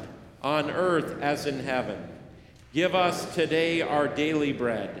done, on earth as in heaven. Give us today our daily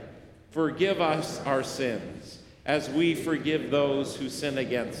bread. Forgive us our sins, as we forgive those who sin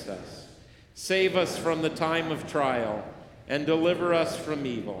against us. Save us from the time of trial, and deliver us from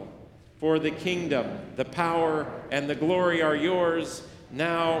evil. For the kingdom, the power, and the glory are yours,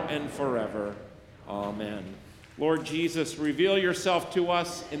 now and forever. Amen. Lord Jesus, reveal yourself to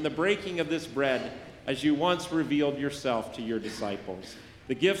us in the breaking of this bread, as you once revealed yourself to your disciples.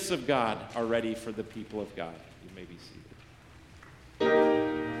 The gifts of God are ready for the people of God. You may be seated.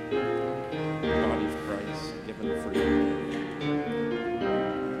 The body of Christ, given for you.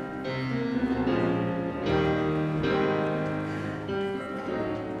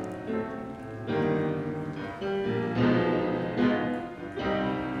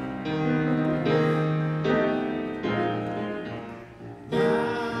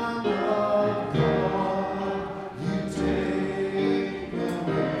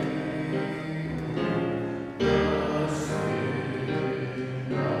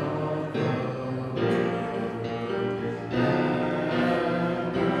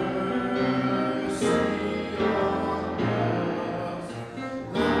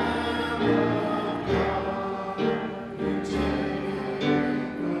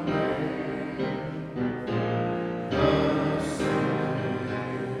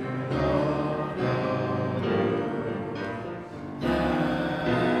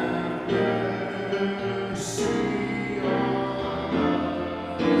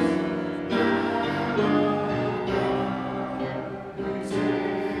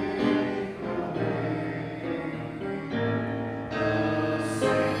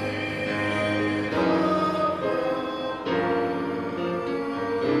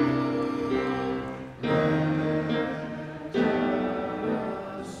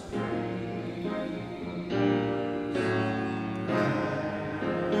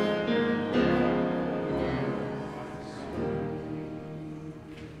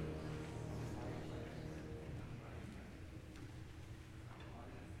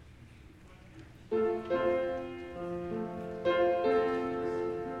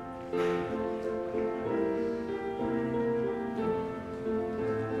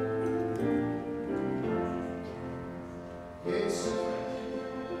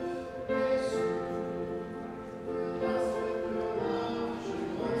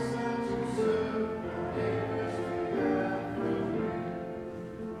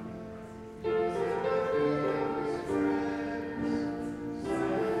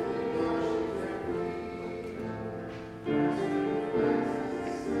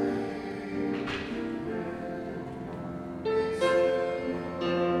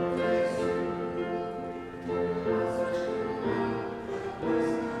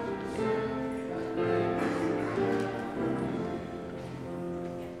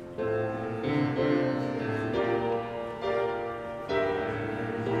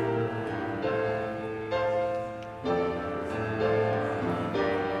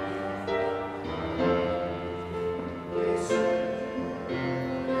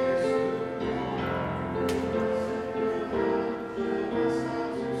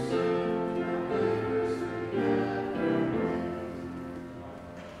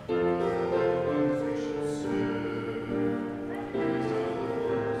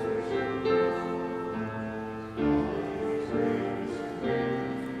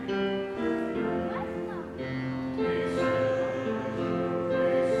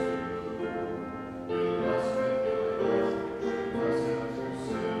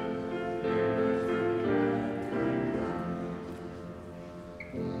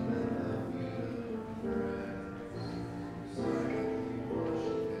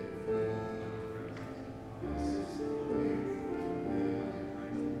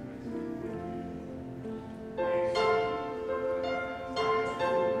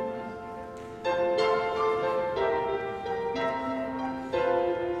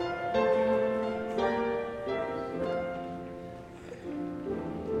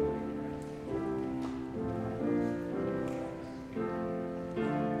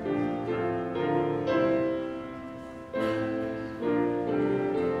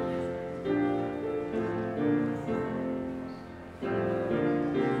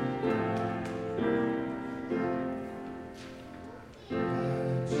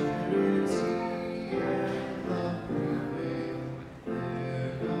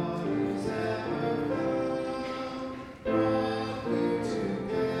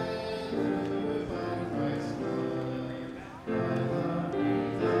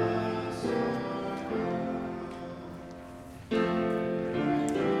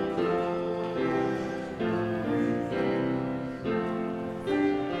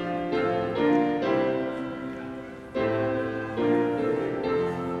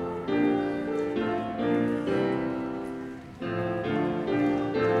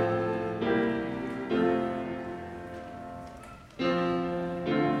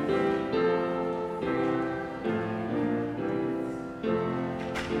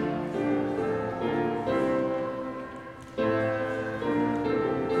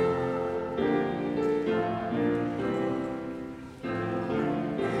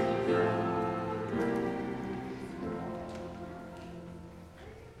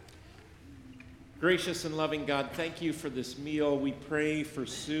 Gracious and loving God, thank you for this meal. We pray for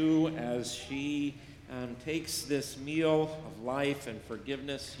Sue as she takes this meal of life and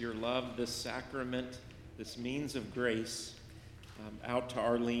forgiveness, your love, this sacrament, this means of grace, out to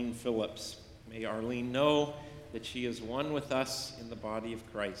Arlene Phillips. May Arlene know that she is one with us in the body of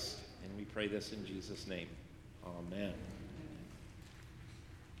Christ. And we pray this in Jesus' name. Amen.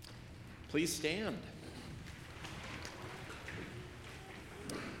 Please stand.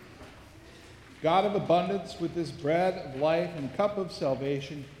 God of abundance, with this bread of life and cup of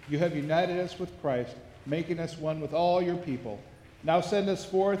salvation, you have united us with Christ, making us one with all your people. Now send us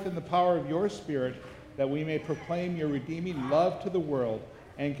forth in the power of your Spirit, that we may proclaim your redeeming love to the world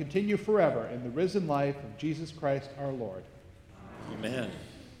and continue forever in the risen life of Jesus Christ our Lord. Amen.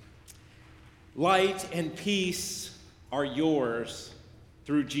 Light and peace are yours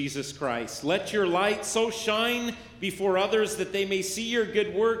through Jesus Christ. Let your light so shine before others that they may see your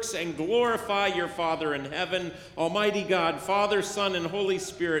good works and glorify your Father in heaven. Almighty God, Father, Son, and Holy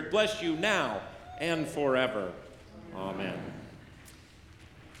Spirit, bless you now and forever. Amen.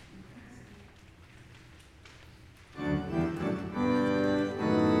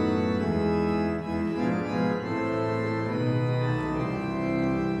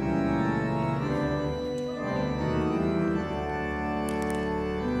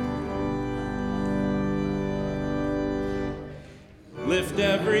 Lift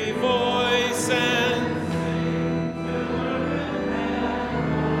every voice and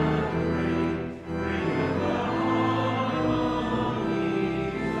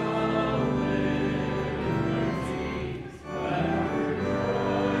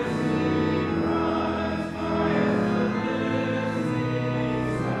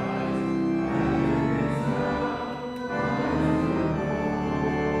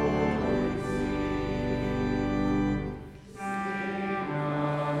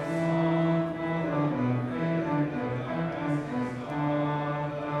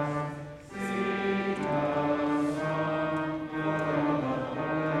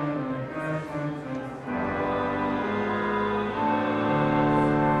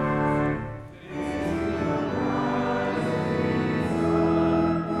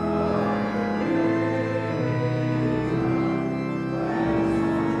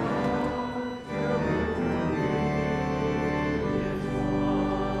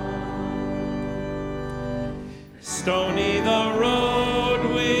stony the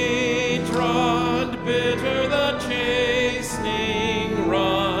road we trod, bitter the chastening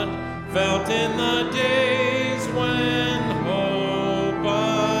rod, felt in the days when hope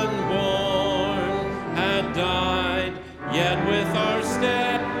unborn had died, yet with our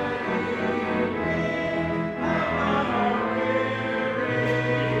step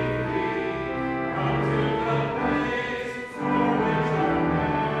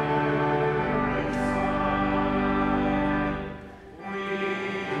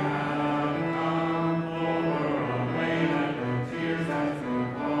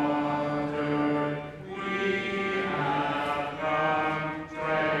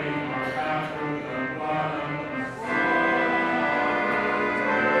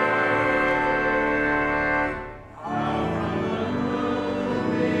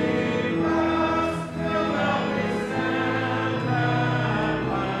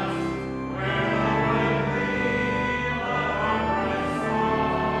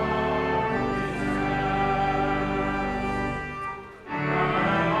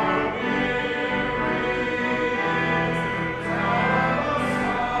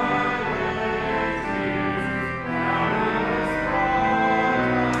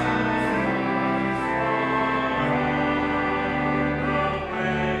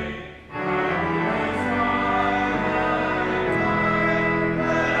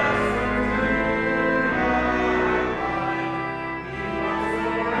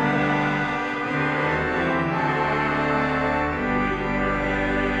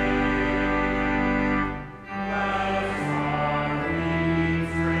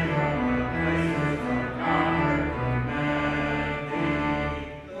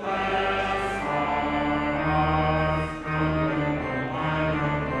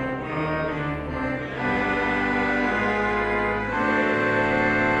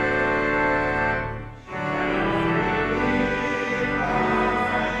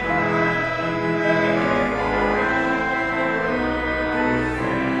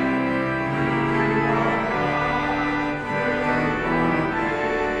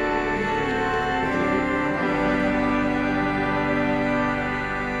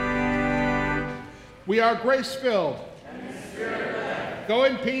we are grace-filled. Go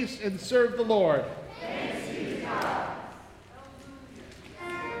in peace and serve the Lord.